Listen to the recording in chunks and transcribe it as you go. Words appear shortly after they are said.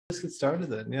Let's get started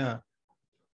then. Yeah.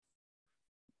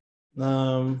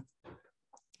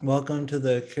 Welcome to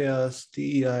the CHAOSS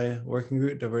DEI Working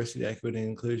Group, Diversity, Equity, and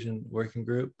Inclusion Working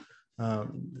Group.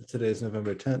 Today is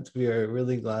November 10th. We are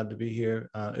really glad to be here.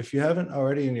 If you haven't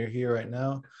already and you're here right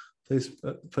now, please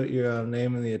put your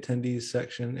name in the attendees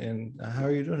section. And how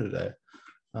are you doing today?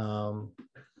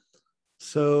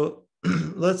 So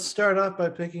let's start off by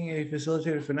picking a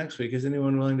facilitator for next week. Is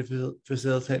anyone willing to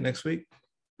facilitate next week?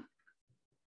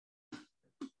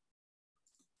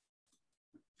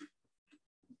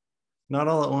 Not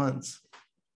all at once.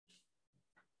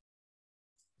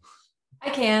 I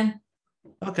can.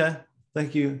 Okay.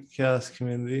 Thank you, CHAOSS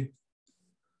community.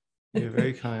 You're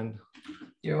very kind.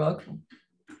 You're welcome.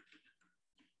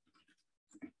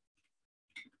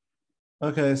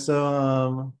 Okay,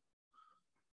 so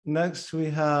next we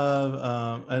have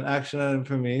an action item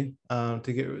for me to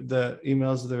get the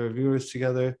emails of the reviewers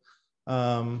together.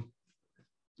 So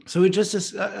we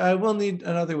just, I will need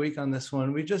another week on this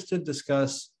one. We just did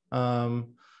discuss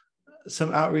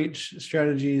some outreach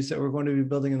strategies that we're going to be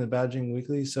building in the Badging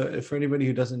Weekly. So if for anybody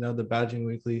who doesn't know, the Badging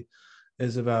Weekly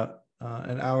is about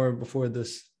an hour before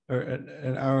this, or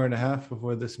an hour and a half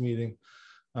before this meeting.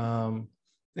 And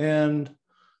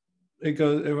it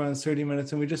runs 30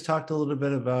 minutes. And we just talked a little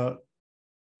bit about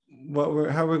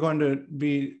how we're going to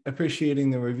be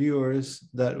appreciating the reviewers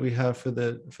that we have for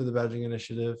the Badging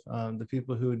Initiative, the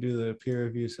people who do the peer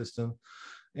review system.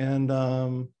 And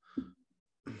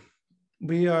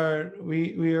we are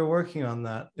working on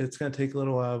that. It's going to take a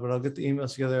little while, but I'll get the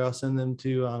emails together. I'll send them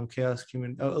to CHAOSS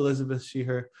community, Elizabeth, she,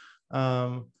 her,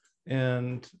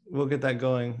 and we'll get that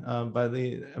going by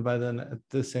then at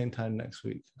the same time next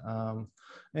week.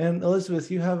 And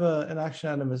Elizabeth, you have an action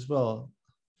item as well.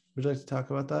 Would you like to talk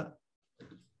about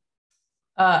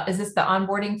that? Is this the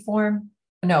onboarding form?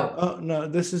 No. Oh no,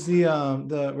 this is the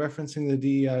referencing the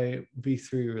DEI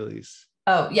V3 release.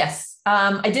 Oh, yes.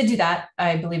 I did do that.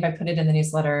 I believe I put it in the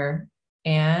newsletter.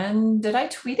 And did I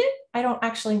tweet it? I don't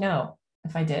actually know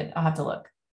if I did. I'll have to look.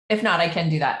 If not, I can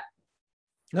do that.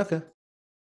 Okay.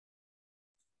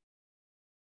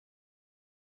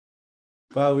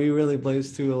 Wow, we really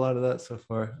blazed through a lot of that so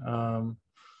far.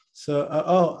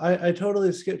 I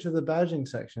totally skipped to the badging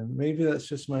section. Maybe that's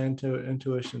just my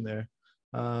intuition there.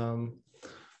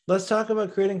 Let's talk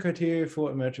about creating criteria for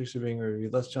what metrics are being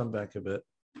reviewed. Let's jump back a bit.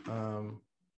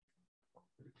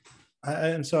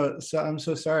 I'm so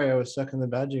sorry I was stuck in the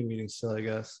badging meeting still, I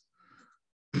guess.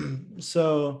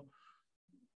 So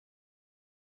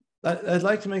I'd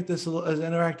like to make this as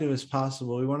interactive as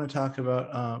possible. We want to talk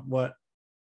about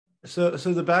so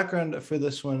the background for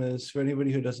this one is, for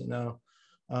anybody who doesn't know,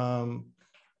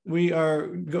 we are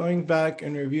going back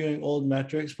and reviewing old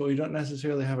metrics, but we don't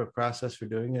necessarily have a process for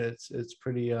doing it. It's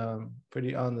pretty on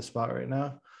the spot right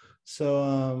now.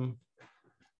 So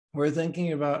we're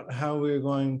thinking about how we're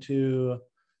going to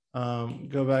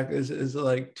go back. Is it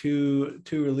like two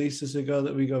releases ago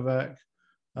that we go back?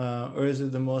 Or is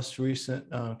it the most recent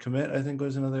commit, I think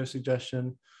was another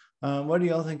suggestion. What do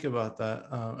y'all think about that?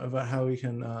 About how we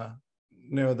can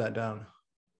narrow that down?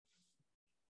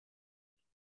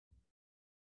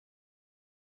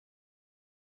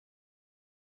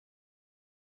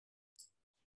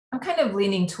 I'm kind of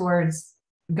leaning towards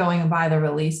going by the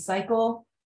release cycle.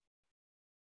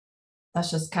 That's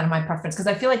just kind of my preference, because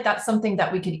I feel like that's something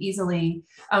that we could easily,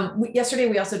 yesterday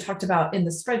we also talked about in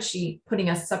the spreadsheet, putting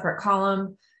a separate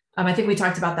column. I think we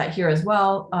talked about that here as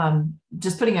well.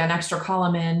 Just putting an extra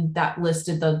column in that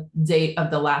listed the date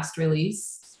of the last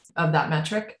release of that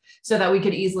metric, so that we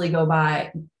could easily go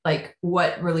by like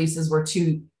what releases were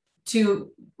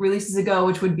two releases ago,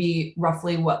 which would be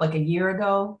roughly what, like a year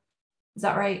ago. Is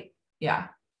that right? Yeah.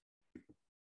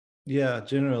 Yeah,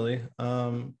 generally.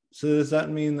 So does that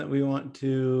mean that we want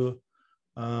to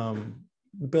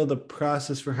build a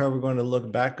process for how we're going to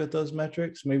look back at those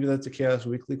metrics? Maybe that's a CHAOSS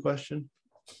Weekly question.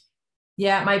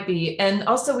 Yeah, it might be. And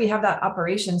also we have that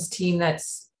operations team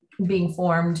that's being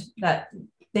formed, that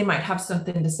they might have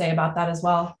something to say about that as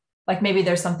well. Like maybe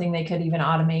there's something they could even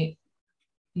automate,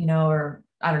 or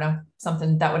I don't know,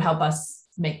 something that would help us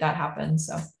make that happen.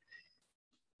 So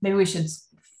maybe we should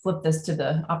flip this to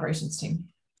the operations team.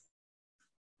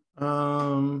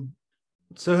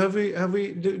 So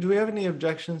do we have any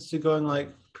objections to going like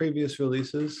previous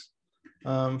releases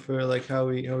for like how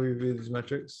we review these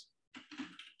metrics?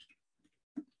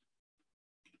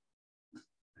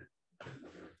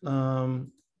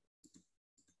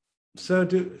 So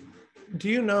do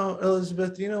you know,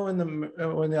 Elizabeth, do you know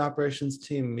when the operations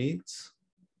team meets?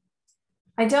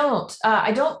 I don't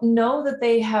know that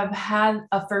they have had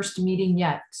a first meeting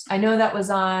yet. I know that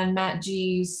was on Matt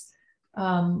G's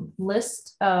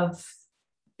list of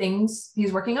things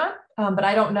he's working on, but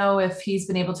I don't know if he's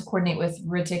been able to coordinate with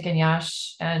Ritik and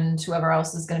Yash and whoever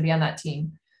else is going to be on that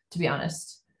team, to be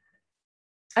honest.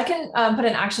 I can put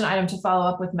an action item to follow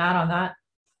up with Matt on that.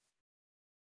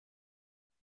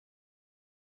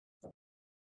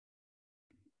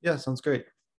 Yeah, sounds great.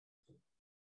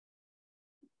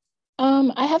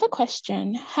 I have a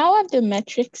question. How have the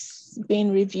metrics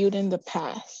been reviewed in the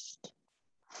past?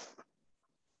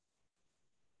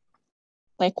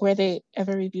 Like, were they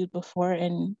ever reviewed before,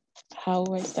 and how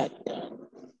was that done?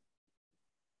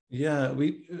 Yeah,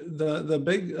 the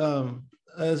big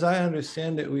as I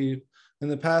understand it, in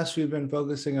the past we've been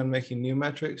focusing on making new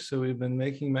metrics. So we've been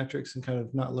making metrics and kind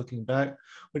of not looking back,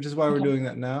 which is why we're doing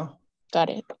that now. Got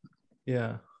it.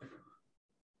 Yeah.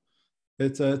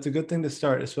 It's a good thing to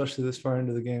start, especially this far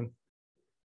into the game.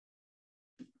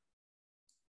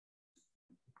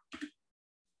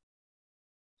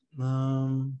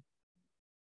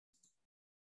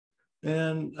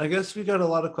 And I guess we got a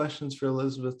lot of questions for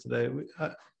Elizabeth today.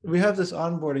 We have this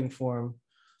onboarding form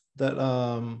that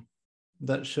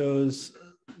that shows.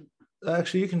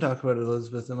 Actually, you can talk about it,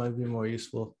 Elizabeth. It might be more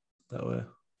useful that way.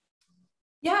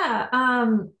 Yeah.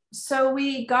 So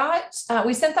we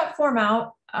sent that form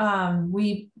out.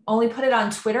 We only put it on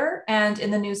Twitter and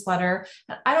in the newsletter.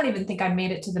 I don't even think I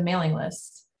made it to the mailing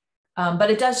list,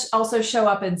 but it does also show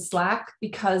up in Slack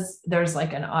because there's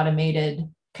like an automated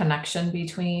connection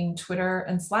between Twitter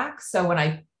and Slack. So when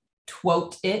I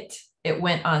quote it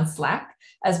went on Slack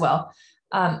as well.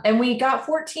 And we got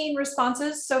 14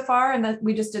 responses so far, and that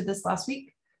we just did this last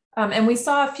week. And we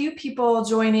saw a few people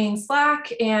joining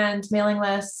Slack and mailing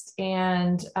list,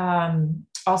 and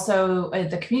also at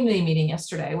the community meeting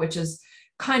yesterday, which is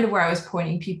kind of where I was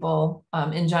pointing people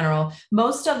in general.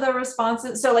 Most of the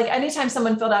responses, so like anytime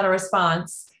someone filled out a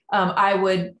response, I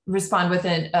would respond with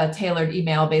a tailored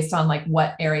email based on like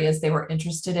what areas they were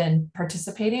interested in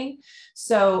participating.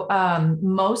 So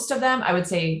most of them, I would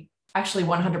say actually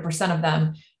 100% of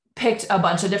them picked a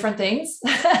bunch of different things.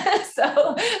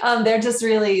 So they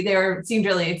seemed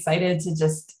really excited to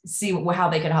just see how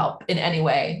they could help in any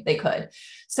way they could.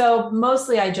 So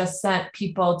mostly I just sent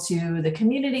people to the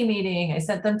community meeting. I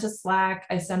sent them to Slack.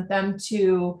 I sent them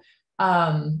to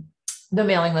the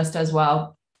mailing list as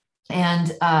well. And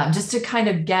just to kind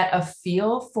of get a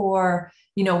feel for,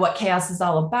 what CHAOSS is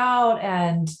all about,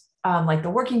 and like the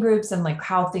working groups and like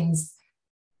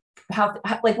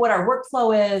like what our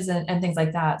workflow is and things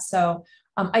like that. So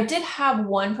I did have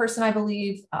one person, I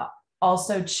believe,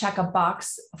 also check a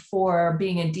box for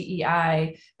being a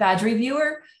DEI badge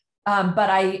reviewer. But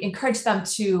I encourage them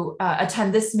to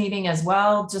attend this meeting as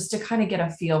well, just to kind of get a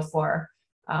feel for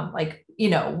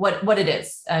what it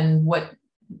is and what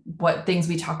things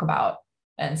we talk about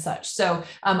and such. So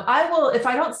I will, if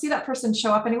I don't see that person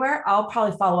show up anywhere, I'll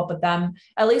probably follow up with them,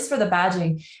 at least for the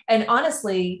badging. And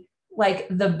honestly, like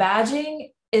the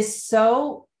badging is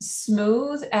so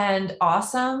smooth and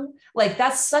awesome. Like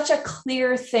that's such a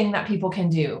clear thing that people can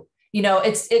do.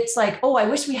 It's like, oh, I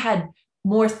wish we had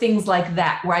more things like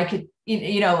that where I could,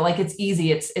 like it's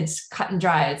easy, it's cut and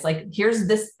dry. It's like, here's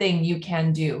this thing you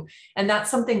can do. And that's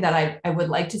something that I would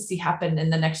like to see happen in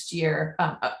the next year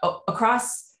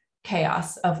across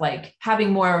CHAOSS, of like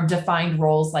having more defined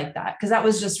roles like that. Cause that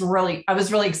was just I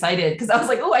was really excited because I was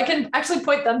like, oh, I can actually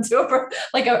point them to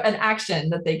an action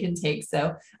that they can take.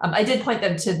 So I did point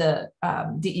them to the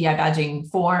DEI badging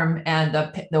form and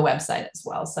the website as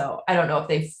well. So I don't know if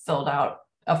they filled out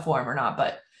a form or not,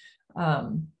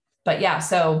 but yeah,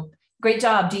 so great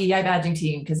job DEI badging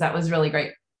team, because that was really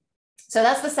great. So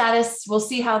that's the status. We'll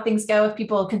see how things go if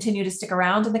people continue to stick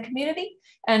around in the community,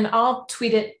 and I'll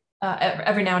tweet it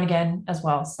every now and again as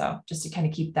well. So just to kind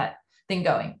of keep that thing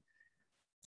going.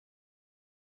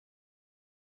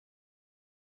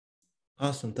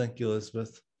 Awesome. Thank you,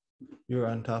 Elizabeth. You were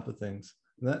on top of things.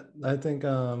 I think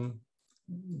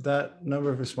that number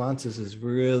of responses is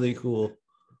really cool.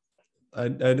 I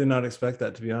did not expect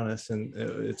that, to be honest. And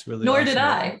it's really Nor awesome. did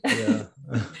I. Yeah.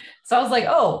 So I was like,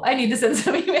 oh, I need to send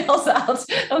some emails out.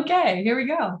 Okay, here we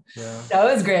go. Yeah. That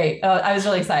was great. I was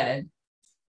really excited.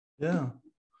 Yeah.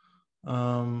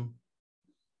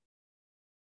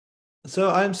 So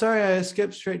I'm sorry I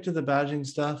skipped straight to the badging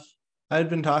stuff. I had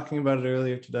been talking about it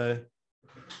earlier today.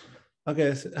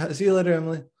 Okay, so, see you later,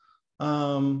 Emily.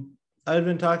 I had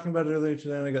been talking about it earlier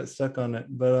today and I got stuck on it,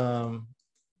 but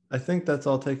I think that's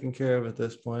all taken care of at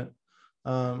this point.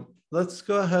 Let's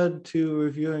go ahead to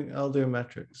reviewing elder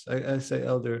metrics. I say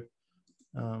elder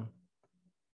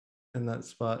in that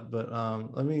spot, but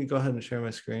let me go ahead and share my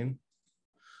screen.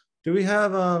 Do we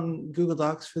have Google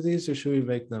Docs for these, or should we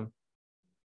make them?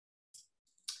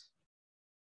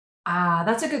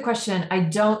 That's a good question. I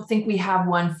don't think we have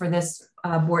one for this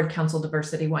board council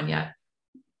diversity one yet.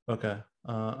 Okay,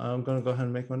 I'm gonna go ahead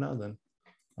and make one now then.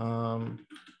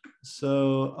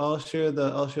 So I'll share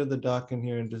the doc in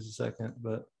here in just a second,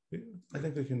 but I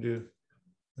think we can do.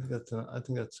 I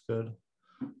think that's good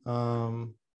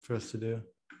for us to do.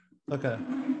 Okay.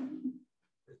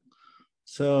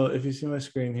 So if you see my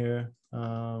screen here,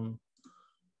 I'm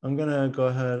gonna go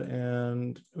ahead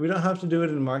and we don't have to do it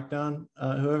in Markdown.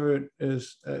 Whoever it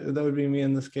is, that would be me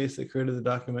in this case that created the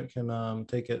document, can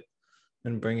take it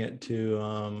and bring it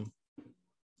to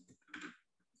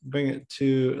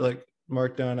like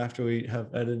Markdown after we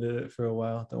have edited it for a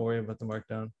while. Don't worry about the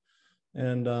Markdown.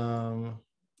 And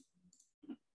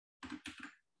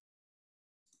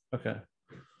okay.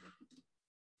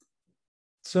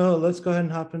 So let's go ahead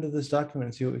and hop into this document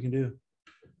and see what we can do.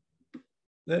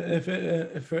 If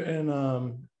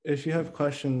you have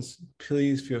questions,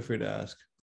 please feel free to ask.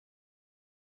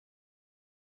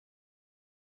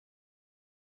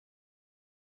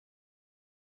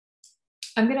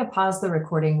 I'm going to pause the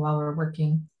recording while we're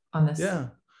working on this. Yeah,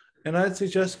 and I'd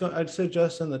suggest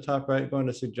in the top right going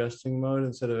to suggesting mode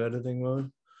instead of editing mode.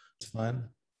 It's fine.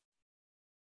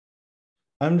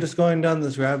 I'm just going down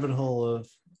this rabbit hole of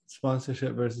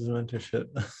sponsorship versus mentorship.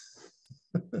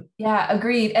 Yeah,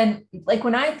 agreed. And like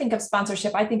when I think of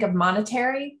sponsorship, I think of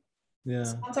monetary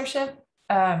sponsorship.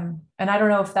 And I don't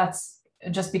know if that's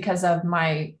just because of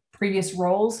my previous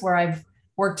roles where I've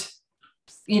worked,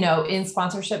 in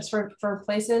sponsorships for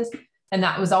places, and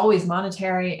that was always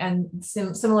monetary. And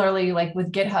similarly, like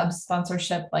with GitHub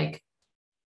sponsorship, like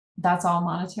that's all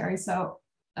monetary. So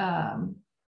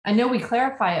I know we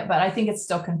clarify it, but I think it's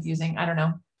still confusing. I don't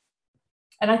know.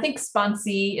 And I think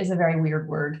sponsee is a very weird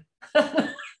word.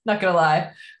 Not gonna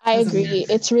lie. I agree.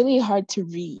 It's really hard to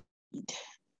read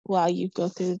while you go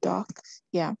through the docs.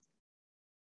 Yeah.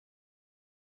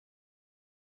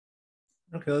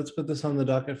 Okay, let's put this on the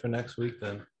docket for next week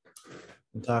then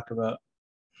and talk about,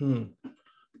 where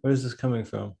is this coming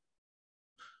from?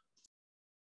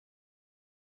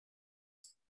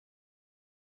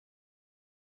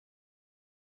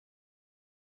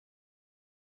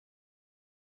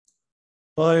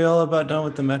 Well, are you all about done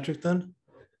with the metric then?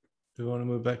 Do we want to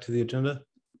move back to the agenda?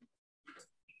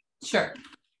 Sure.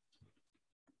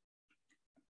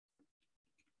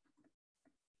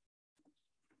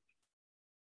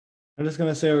 I'm just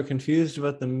going to say we're confused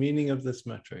about the meaning of this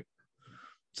metric.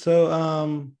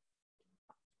 So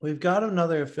we've got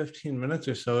another 15 minutes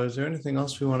or so. Is there anything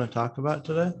else we want to talk about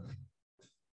today?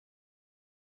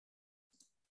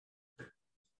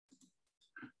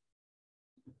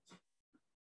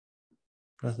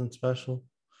 Nothing special.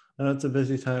 I know it's a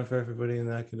busy time for everybody in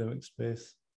the academic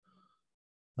space.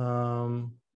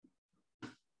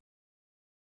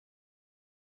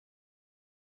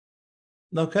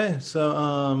 Okay,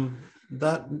 so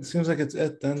that seems like it's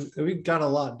it then. We got a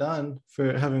lot done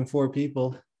for having 4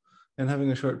 people and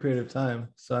having a short period of time.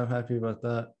 So I'm happy about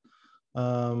that.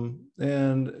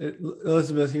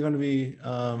 Elizabeth, you're going to be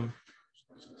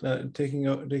taking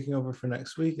over for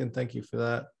next week, and thank you for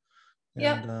that.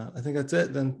 And I think that's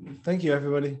it then. Thank you,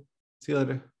 everybody. See you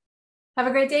later. Have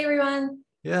a great day, everyone.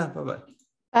 Yeah, bye-bye.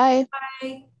 Bye.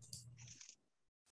 Bye.